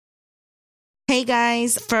Hey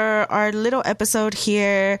guys, for our little episode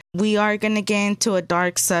here, we are going to get into a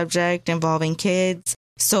dark subject involving kids.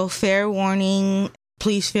 So fair warning,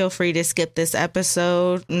 please feel free to skip this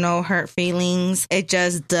episode. No hurt feelings. It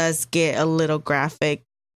just does get a little graphic.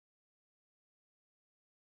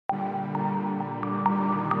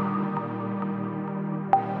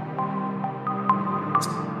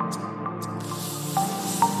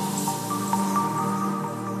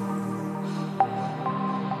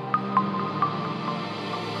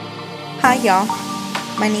 Hi y'all,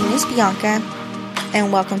 my name is Bianca,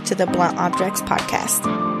 and welcome to the Blunt Objects Podcast,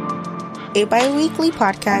 a bi-weekly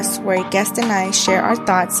podcast where a guest and I share our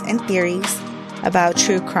thoughts and theories about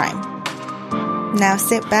true crime. Now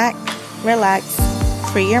sit back, relax,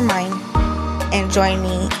 free your mind, and join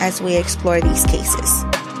me as we explore these cases.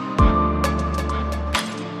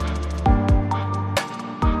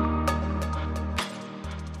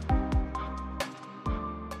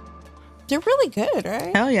 They're really good,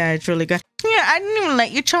 right? Hell yeah, it's really good. Yeah, I didn't even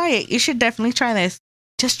let you try it. You should definitely try this.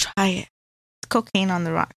 Just try it. It's cocaine on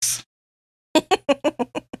the rocks.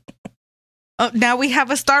 Oh, now we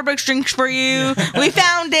have a Starbucks drink for you. We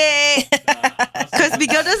found it. Because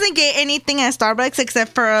Miguel doesn't get anything at Starbucks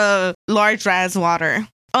except for a large Raz water.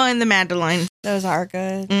 Oh, and the Mandalorian. Those are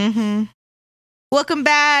good. Mm-hmm. Welcome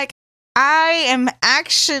back. I am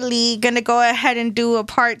actually going to go ahead and do a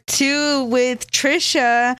part 2 with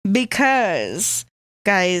Trisha because,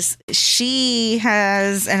 guys, she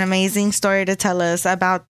has an amazing story to tell us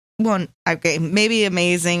about, well, okay, maybe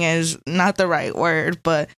amazing is not the right word,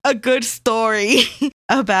 but a good story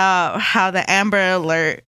about how the Amber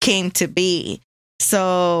Alert came to be.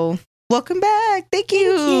 So, welcome back. Thank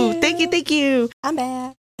you. Thank you. I'm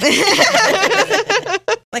back.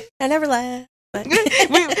 Like, I never left. we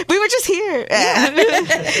were just here. Yeah.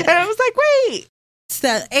 And I was like, wait.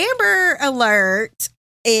 So Amber Alert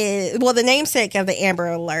is, well, the namesake of the Amber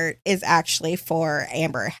Alert is actually for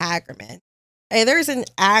Amber Hagerman. And there's an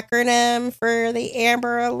acronym for the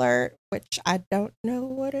Amber Alert, which I don't know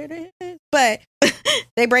what it is, but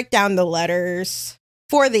they break down the letters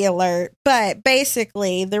for the alert. But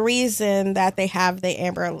basically, the reason that they have the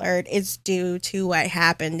Amber Alert is due to what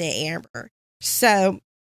happened to Amber. So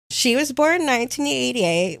she was born in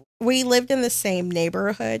 1988. We lived in the same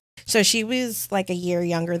neighborhood. So she was like a year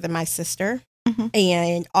younger than my sister. Mm-hmm.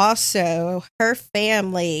 And also her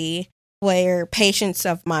family were patients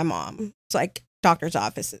of my mom. It's like doctor's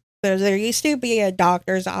offices. So there used to be a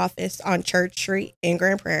doctor's office on Church Street in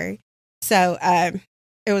Grand Prairie. So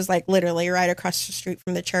it was like literally right across the street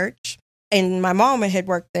from the church. And my mom had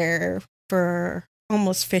worked there for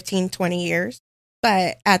almost 15, 20 years.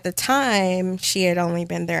 But at the time, she had only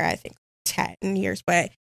been there, I think, 10 years.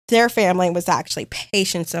 But their family was actually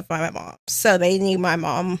patients of my mom. So they knew my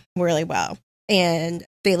mom really well. And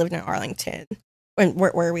they lived in Arlington,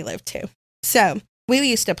 where we lived too. So we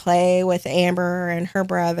used to play with Amber and her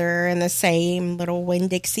brother in the same little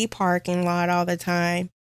Winn-Dixie parking lot all the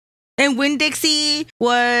time. And Winn-Dixie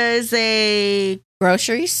was a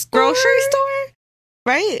grocery store,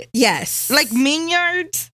 right? Yes. Like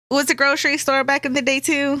Minyards was a grocery store back in the day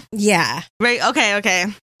too? Yeah. Right? Okay.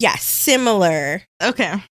 Yeah, similar.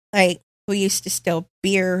 Okay. Like, we used to steal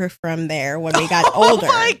beer from there when we got older. Oh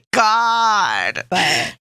my God.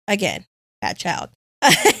 But, again, bad child.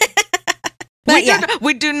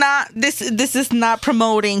 We do not, this is not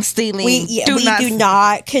promoting stealing. We do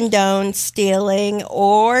not condone stealing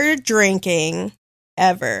or drinking,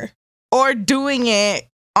 ever. Or doing it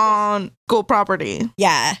on school property.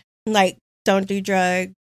 Yeah. Like, don't do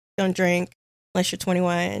drugs. Don't drink unless you're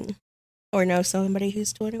 21 or know somebody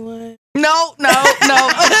who's 21. No.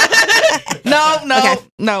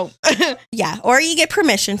 No. Yeah, or you get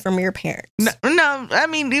permission from your parents. No, I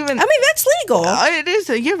mean, that's legal. It is.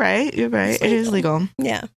 You're right. It is legal.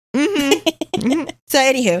 Yeah. Mm-hmm. So,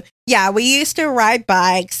 anywho, yeah, we used to ride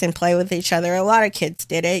bikes and play with each other. A lot of kids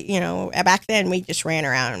did it. You know, back then we just ran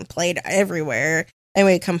around and played everywhere, and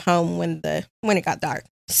we'd come home when it got dark.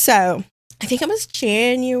 So I think it was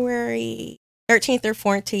January 13th or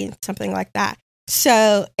 14th, something like that.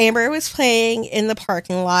 So Amber was playing in the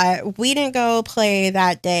parking lot. We didn't go play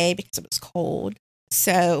that day because it was cold.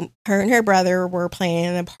 So her and her brother were playing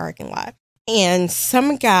in the parking lot. And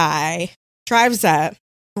some guy drives up,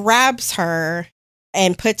 grabs her,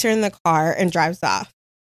 and puts her in the car and drives off.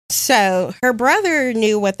 So her brother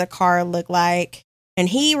knew what the car looked like, and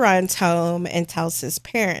he runs home and tells his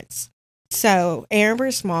parents. So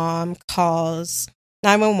Amber's mom calls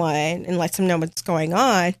 911 and lets them know what's going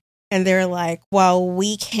on. And they're like, well,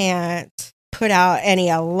 we can't put out any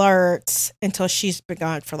alerts until she's been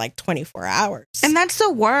gone for like 24 hours. And that's the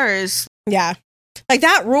worst. Yeah. Like,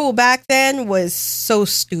 that rule back then was so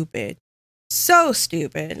stupid. So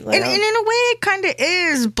stupid. Like, and in a way, it kind of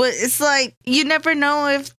is, but it's like, you never know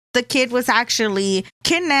if the kid was actually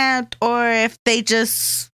kidnapped or if they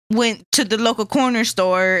just went to the local corner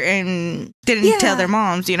store and didn't tell their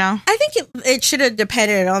moms, you know? I think it should have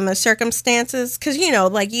depended on the circumstances because, you know,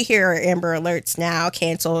 like you hear Amber Alerts now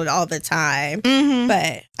canceled all the time. Mm-hmm.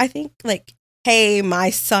 But I think, like, hey, my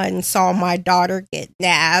son saw my daughter get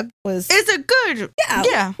nabbed it's a good,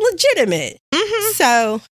 legitimate. Mm-hmm.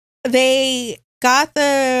 So they got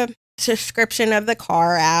the description of the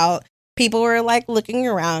car out. People were, like, looking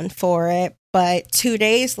around for it. But 2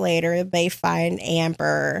 days later, they find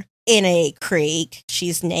Amber in a creek.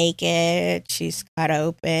 She's naked. She's cut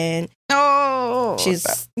open. Oh.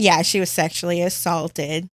 She was sexually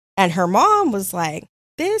assaulted. And her mom was like,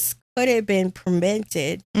 this could have been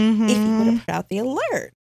prevented if you would have put out the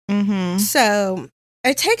alert. Mm-hmm. So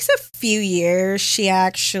it takes a few years. She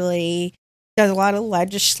actually does a lot of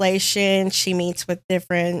legislation. She meets with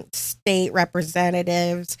different state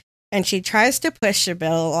representatives. And she tries to push a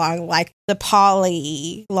bill along, like the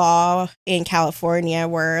poly law in California,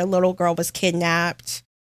 where a little girl was kidnapped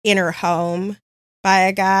in her home by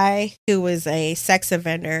a guy who was a sex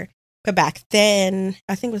offender. But back then,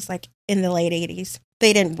 I think it was like in the late 80s,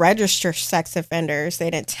 they didn't register sex offenders. They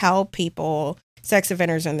didn't tell people sex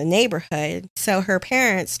offenders in the neighborhood. So her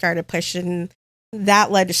parents started pushing that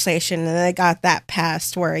legislation, and they got that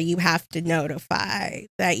passed where you have to notify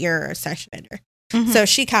that you're a sex offender. Mm-hmm. So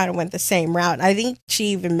she kind of went the same route. I think she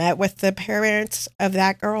even met with the parents of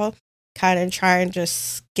that girl, kind of try and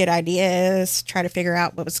just get ideas, try to figure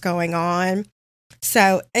out what was going on.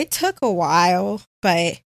 So it took a while,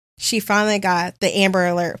 but she finally got the Amber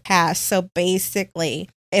Alert passed. So basically,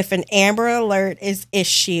 if an Amber Alert is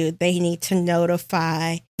issued, they need to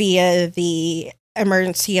notify via the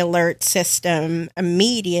emergency alert system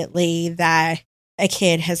immediately that a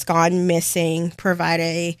kid has gone missing, provide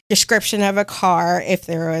a description of a car if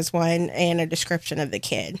there was one, and a description of the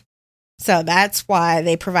kid. So that's why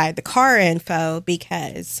they provide the car info,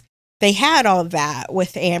 because they had all that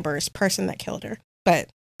with Amber's person that killed her, but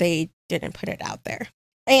they didn't put it out there.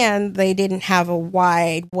 And they didn't have a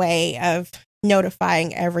wide way of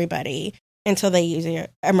notifying everybody until they use the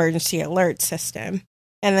emergency alert system.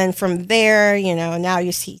 And then from there, you know, now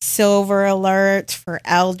you see silver alerts for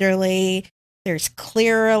elderly. There's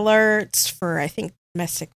clear alerts for, I think,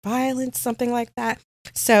 domestic violence, something like that.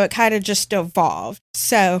 So it kind of just evolved.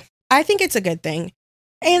 So I think it's a good thing.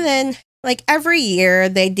 And then, like, every year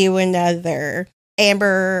they do another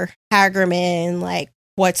Amber Hagerman, like,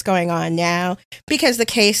 what's going on now, because the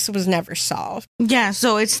case was never solved. Yeah,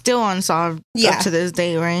 so it's still unsolved up to this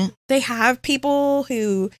day, right? They have people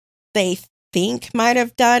who they think might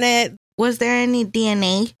have done it. Was there any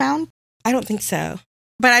DNA found? I don't think so.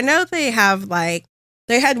 But I know they have, like,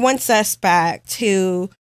 they had one suspect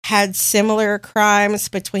who had similar crimes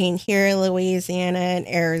between here in Louisiana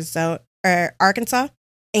and Arkansas.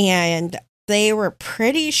 And they were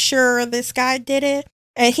pretty sure this guy did it.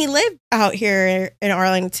 And he lived out here in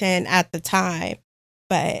Arlington at the time.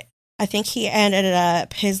 But I think he ended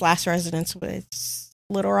up, his last residence was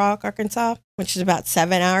Little Rock, Arkansas, which is about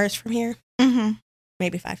 7 hours from here. Mm-hmm.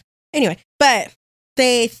 Maybe 5. Anyway, but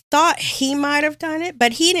they thought he might have done it,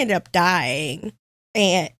 but he ended up dying.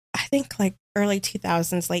 And I think like early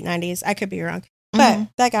 2000s, late 90s. I could be wrong. But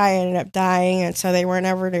that guy ended up dying, and so they weren't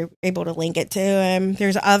ever able to link it to him.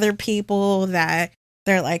 There's other people that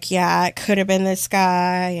they're like, yeah, it could have been this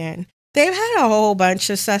guy. And they've had a whole bunch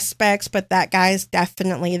of suspects, but that guy's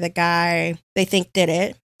definitely the guy they think did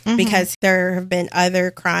it. Because there have been other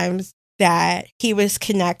crimes that he was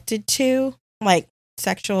connected to, like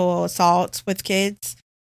sexual assaults with kids,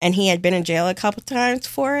 and he had been in jail a couple times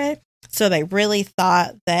for it. So they really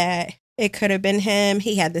thought that it could have been him.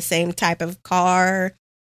 He had the same type of car,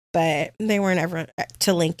 but they weren't ever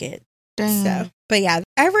to link it. Dang. So, but yeah,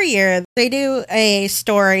 every year they do a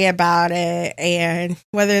story about it, and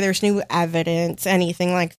whether there's new evidence,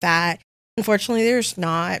 anything like that. Unfortunately, there's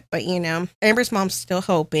not, but you know, Amber's mom's still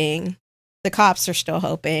hoping. The cops are still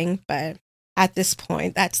hoping, but at this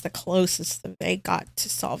point, that's the closest that they got to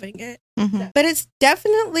solving it. But it's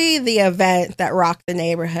definitely the event that rocked the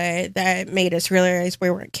neighborhood that made us realize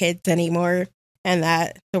we weren't kids anymore and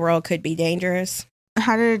that the world could be dangerous.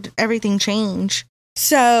 How did everything change?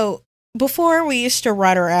 So before, we used to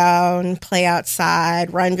run around, play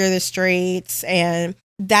outside, run through the streets, and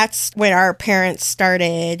that's when our parents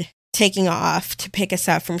started taking off to pick us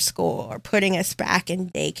up from school or putting us back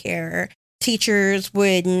in daycare. Teachers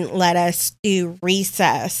wouldn't let us do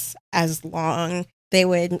recess as long. They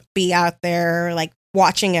would be out there like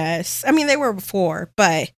watching us. I mean, they were before,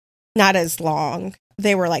 but not as long.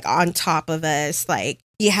 They were like on top of us. Like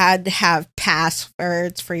you had to have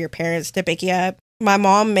passwords for your parents to pick you up. My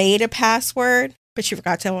mom made a password, but she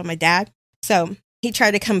forgot to tell my dad. So he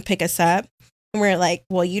tried to come pick us up. And we're like,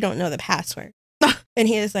 well, you don't know the password. And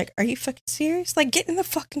he was like, are you fucking serious? Like, get in the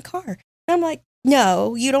fucking car. And I'm like,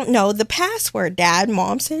 no, you don't know the password, Dad.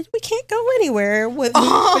 Mom said we can't go anywhere with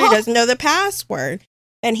but he doesn't know the password.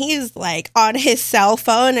 And he's like on his cell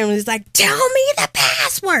phone and was like, tell me the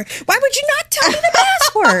password. Why would you not tell me the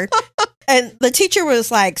password? And the teacher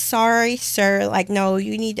was like, sorry, sir. Like, no,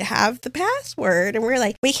 you need to have the password. And we're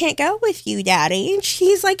like, we can't go with you, Daddy. And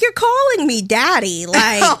she's like, you're calling me Daddy.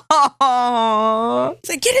 Like, he's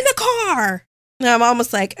like, get in the car. And I'm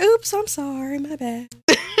almost like, oops, I'm sorry. My bad.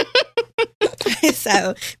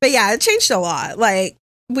 So, but yeah, it changed a lot. Like,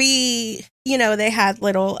 we, they had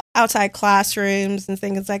little outside classrooms and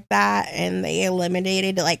things like that. And they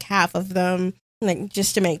eliminated like half of them. Like,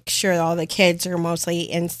 just to make sure all the kids are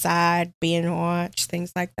mostly inside being watched,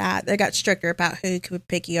 things like that. They got stricter about who could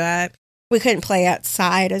pick you up. We couldn't play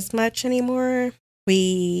outside as much anymore.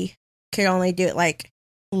 We could only do it like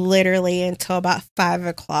literally until about 5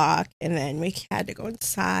 o'clock. And then we had to go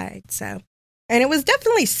inside. So, and it was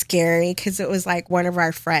definitely scary because it was like one of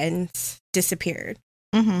our friends disappeared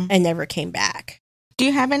and never came back. Do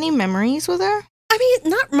you have any memories with her? I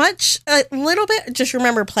mean, not much, a little bit. Just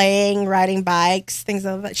remember playing, riding bikes, things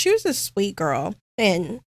like that. She was a sweet girl,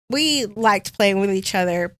 and we liked playing with each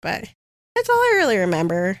other, but that's all I really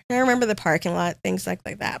remember. I remember the parking lot, things like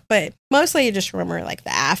that, but mostly I just remember, like,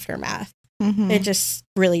 the aftermath. It just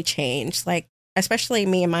really changed. Like, especially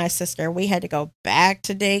me and my sister, we had to go back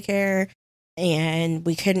to daycare, and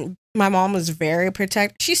we couldn't. My mom was very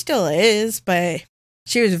protective. She still is, but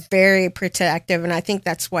she was very protective, and I think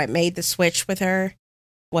that's what made the switch with her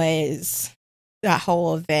was that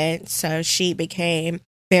whole event. So she became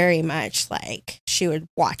very much like she would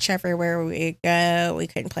watch everywhere we go. We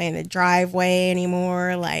couldn't play in the driveway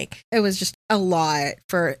anymore. Like, it was just a lot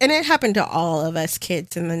and it happened to all of us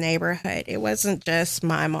kids in the neighborhood. It wasn't just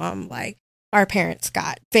my mom. Like, our parents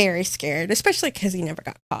got very scared, especially because he never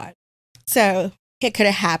got caught. So it could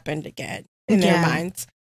have happened again in their minds.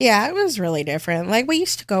 Yeah, it was really different. Like, we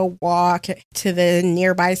used to go walk to the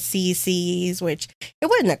nearby CC's, which it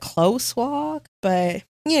wasn't a close walk, but,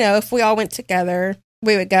 if we all went together,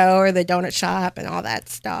 we would go, or the donut shop and all that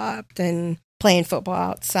stopped, and playing football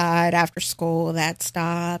outside after school, that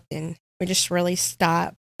stopped, and we just really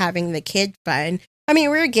stopped having the kid fun. I mean,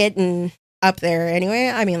 we were getting up there anyway.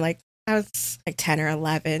 I mean, like, I was like 10 or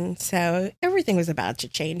 11, so everything was about to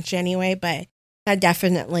change anyway, but I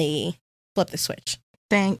definitely flipped the switch.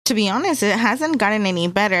 To be honest, it hasn't gotten any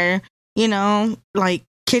better. Like,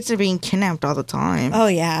 kids are being kidnapped all the time. Oh,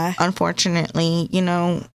 yeah. Unfortunately,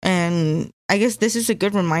 and I guess this is a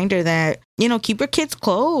good reminder that, keep your kids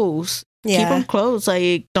close. Yeah. Keep them close.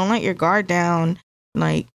 Like, don't let your guard down.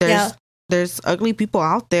 Like, there's ugly people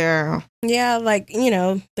out there. Yeah, like,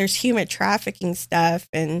 there's human trafficking stuff.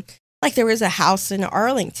 And, like, there was a house in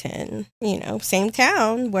Arlington, same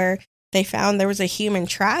town, where they found there was a human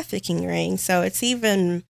trafficking ring. So it's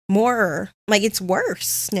even more, like, it's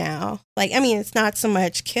worse now. Like, I mean, it's not so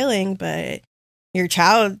much killing, but your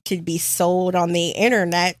child could be sold on the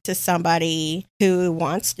internet to somebody who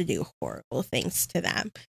wants to do horrible things to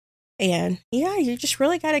them. And yeah, you just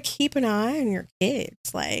really got to keep an eye on your kids.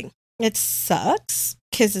 Like, it sucks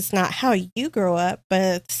because it's not how you grow up, but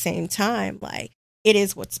at the same time, like, it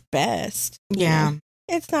is what's best. Yeah.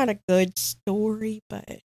 It's not a good story,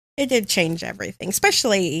 but it did change everything,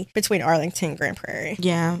 especially between Arlington and Grand Prairie.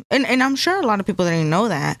 Yeah. And I'm sure a lot of people didn't know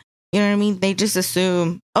that. You know what I mean? They just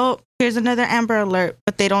assume, oh, here's another Amber Alert,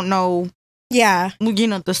 but they don't know,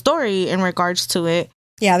 the story in regards to it.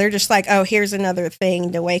 Yeah, they're just like, oh, here's another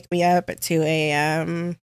thing to wake me up at 2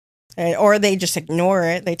 a.m. Or they just ignore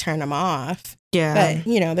it. They turn them off. Yeah.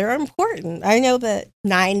 But, they're important. I know that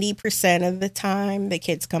 90% of the time the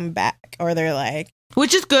kids come back, or they're like,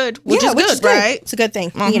 which is good. Which is good, right? It's a good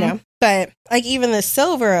thing, But, like, even the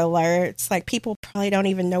silver alerts, like, people probably don't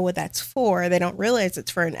even know what that's for. They don't realize it's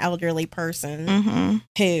for an elderly person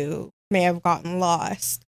who may have gotten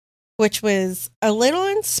lost, which was a little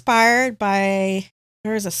inspired by,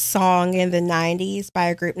 there was a song in the 90s by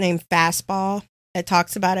a group named Fastball that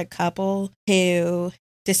talks about a couple who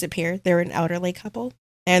disappeared. They were an elderly couple,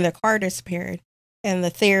 and the car disappeared. And the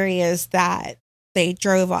theory is that they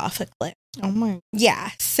drove off a cliff. Oh my.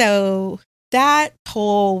 Yeah. So that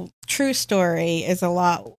whole true story is a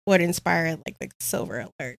lot what inspired like the silver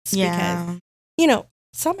alerts. Yeah. Because,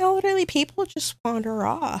 some elderly people just wander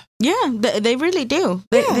off. Yeah, they really do.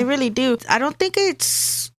 They really do. I don't think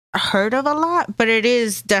it's heard of a lot, but it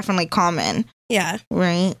is definitely common. Yeah.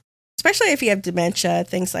 Right? Especially if you have dementia,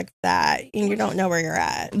 things like that, and you don't know where you're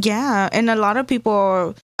at. Yeah, and a lot of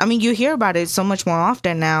people, I mean, you hear about it so much more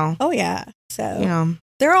often now. Oh, yeah. So,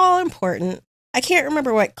 they're all important. I can't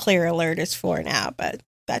remember what clear alert is for now, but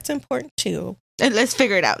that's important too. Let's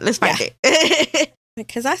figure it out. Let's find it.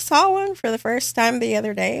 Because I saw one for the first time the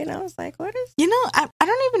other day, and I was like, what is... I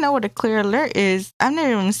don't even know what a clear alert is. I've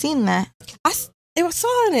never even seen that. I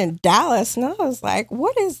saw it in Dallas, and I was like,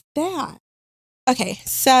 what is that? Okay,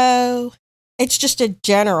 so it's just a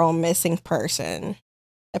general missing person,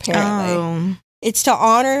 apparently. Oh. It's to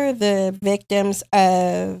honor the victims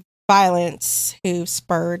of violence who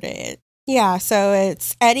spurred it. Yeah, so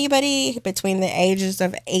it's anybody between the ages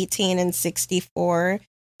of 18 and 64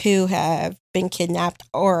 who have been kidnapped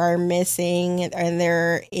or are missing, and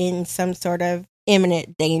they're in some sort of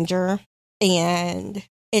imminent danger. And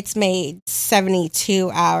it's made 72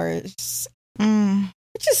 hours.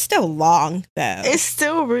 Which is still long, though. It's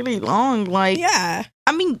still really long. Like, yeah.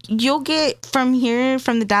 I mean, you'll get from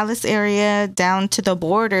the Dallas area down to the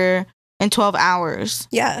border in 12 hours.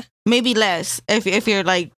 Yeah. Maybe less if you're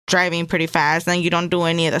like driving pretty fast and you don't do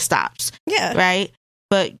any of the stops. Yeah. Right?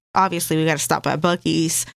 But obviously we got to stop at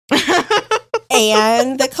Buc-ee's.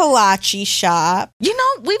 And the kolache shop. We've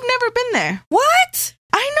never been there. What?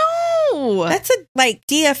 I know. That's a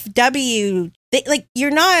DFW.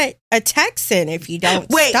 You're not a Texan if you don't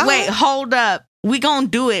stop. Wait, hold up. We gonna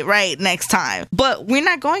do it right next time. But we're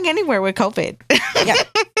not going anywhere with COVID. Yeah.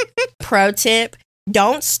 Pro tip.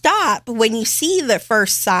 Don't stop when you see the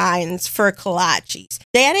first signs for kolaches.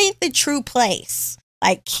 That ain't the true place.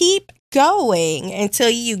 Keep going until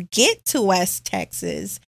you get to West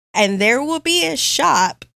Texas, and there will be a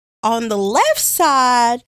shop on the left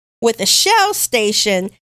side with a Shell station.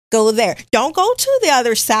 Go there. Don't go to the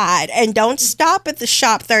other side, and don't stop at the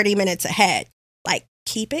shop 30 minutes ahead.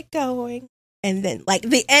 Keep it going. And then,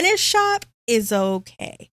 the Ennis shop is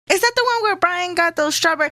okay. Is that the one where Brian got those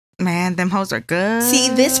strawberry? Man, them hoes are good. See,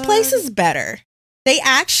 this place is better. They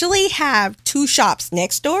actually have two shops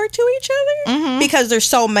next door to each other because there's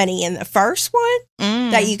so many in the first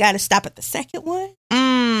one that you got to stop at the second one.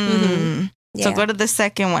 Yeah. So go to the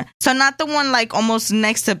second one. So not the one almost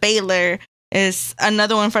next to Baylor, is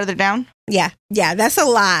another one further down? Yeah. Yeah, that's a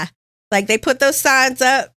lie. They put those signs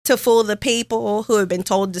up to fool the people who have been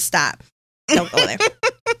told to stop. Don't go there.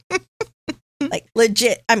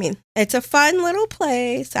 Legit. I mean, it's a fun little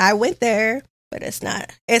place. I went there, but it's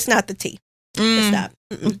not the tea. It's not.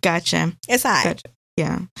 Gotcha. It's high. Gotcha.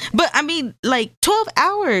 Yeah. But I mean, 12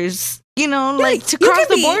 hours, to cross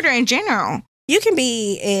the border in general. You can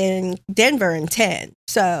be in Denver in 10.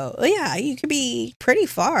 So, yeah, you could be pretty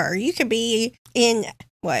far. You could be in,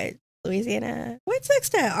 Louisiana? What's next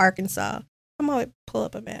to Arkansas? I'm going to pull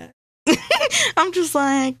up a map. I'm just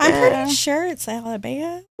I'm pretty sure it's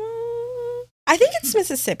Alabama. I think it's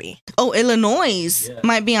Mississippi. Oh, Illinois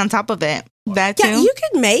might be on top of it. That too? Yeah, you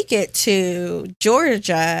could make it to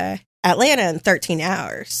Georgia, Atlanta in 13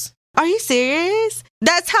 hours. Are you serious?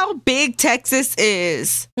 That's how big Texas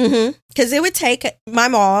is. Because it would take my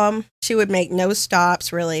mom, she would make no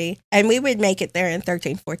stops really, and we would make it there in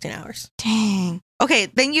 13, 14 hours. Dang. Okay,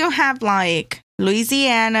 then you have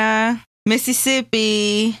Louisiana,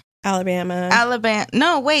 Mississippi, Alabama.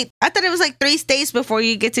 No, wait. I thought it was 3 states before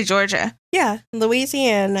you get to Georgia. Yeah,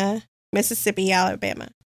 Louisiana, Mississippi, Alabama.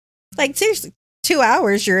 Seriously, 2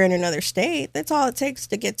 hours you're in another state. That's all it takes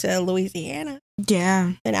to get to Louisiana.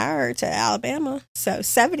 Yeah. An hour to Alabama. So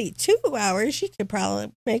 72 hours, you could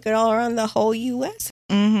probably make it all around the whole U.S.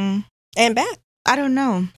 And back. I don't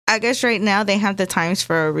know. I guess right now they have the times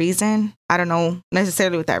for a reason. I don't know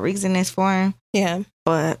necessarily what that reason is for. Yeah.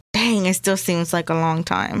 But dang, it still seems like a long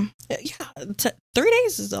time. Yeah. 3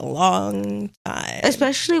 days is a long time.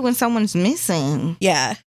 Especially when someone's missing.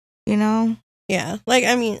 Yeah. Yeah.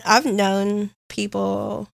 I've known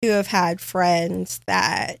people who have had friends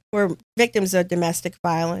that were victims of domestic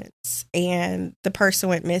violence, and the person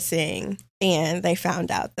went missing, and they found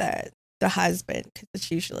out that the husband, because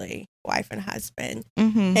it's usually wife and husband,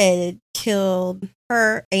 had killed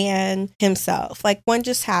her and himself. One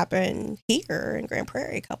just happened here in Grand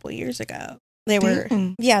Prairie a couple years ago. They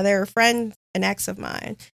were friends, an ex of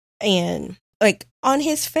mine, and on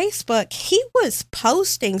his Facebook, he was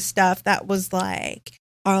posting stuff that was my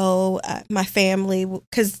family,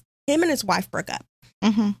 because him and his wife broke up,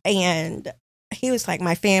 and he was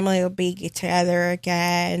my family will be together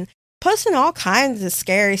again, posting all kinds of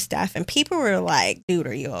scary stuff, and people were like, dude,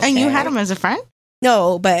 are you okay? And you had him as a friend?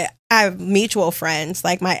 No, but I have mutual friends,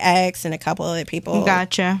 like my ex and a couple other people.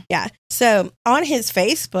 Gotcha. Yeah. So on his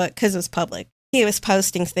Facebook, because it's public, he was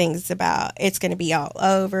posting things about it's going to be all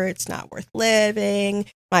over. It's not worth living.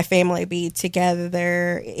 My family be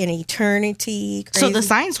together in eternity. Crazy. So the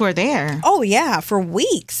signs were there. Oh, yeah, for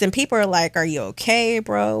weeks. And people are like, are you okay,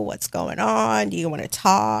 bro? What's going on? Do you want to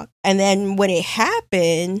talk? And then when it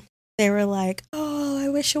happened, they were like, oh, I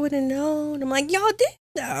wish I would have known. I'm like, y'all did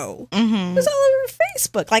know. It was all over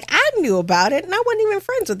Facebook. Like, I knew about it, and I wasn't even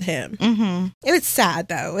friends with him. It was sad,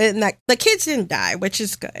 though. And like, the kids didn't die, which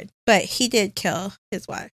is good. But he did kill his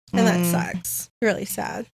wife. And that sucks. Really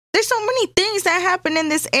sad. There's so many things that happen in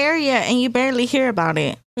this area, and you barely hear about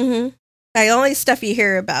it. The only stuff you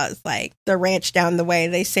hear about is like the ranch down the way.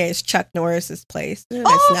 They say it's Chuck Norris's place. For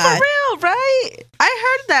real, right? I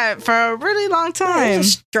heard that for a really long time. It's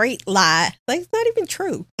a straight lie. Like, it's not even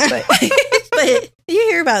true. But, but you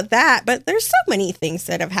hear about that. But there's so many things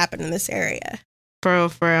that have happened in this area. For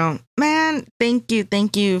real. Man, thank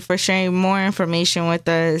you for sharing more information with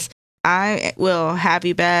us. I will have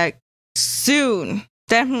you back soon.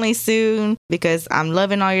 Definitely soon, because I'm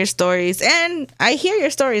loving all your stories, and I hear your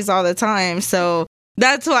stories all the time, so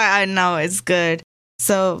that's why I know it's good.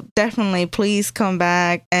 So definitely please come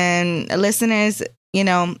back. And listeners, you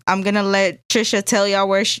know, I'm gonna let Trisha tell y'all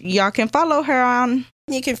where y'all can follow her on.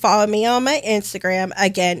 You can follow me on my Instagram.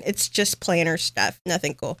 Again, it's just planner stuff,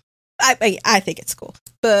 nothing cool. I think it's cool,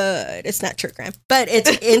 but it's not Trigram. But it's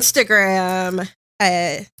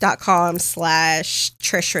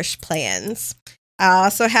Instagram.com/Trish I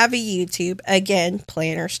also have a YouTube. Again,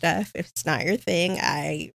 planner stuff. If it's not your thing,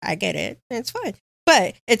 I get it. It's fine.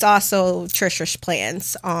 But it's also Trish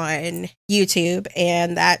Plans on YouTube,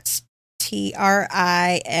 and that's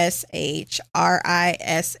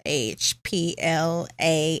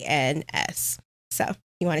TrishRishPlans. So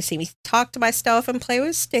you want to see me talk to myself and play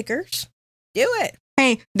with stickers? Do it.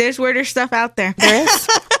 Hey, there's weirder stuff out there. There is.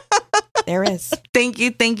 There is. Thank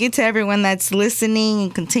you to everyone that's listening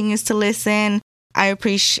and continues to listen. I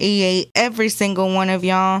appreciate every single one of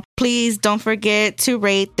y'all. Please don't forget to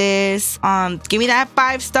rate this. Give me that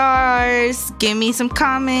 5 stars. Give me some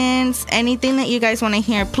comments. Anything that you guys want to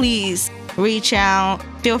hear, please reach out.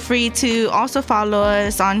 Feel free to also follow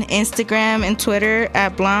us on Instagram and Twitter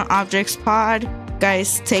at Blunt Objects Pod.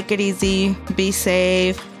 Guys, take it easy. Be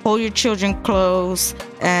safe. Hold your children close.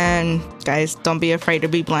 And guys, don't be afraid to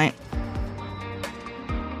be blunt.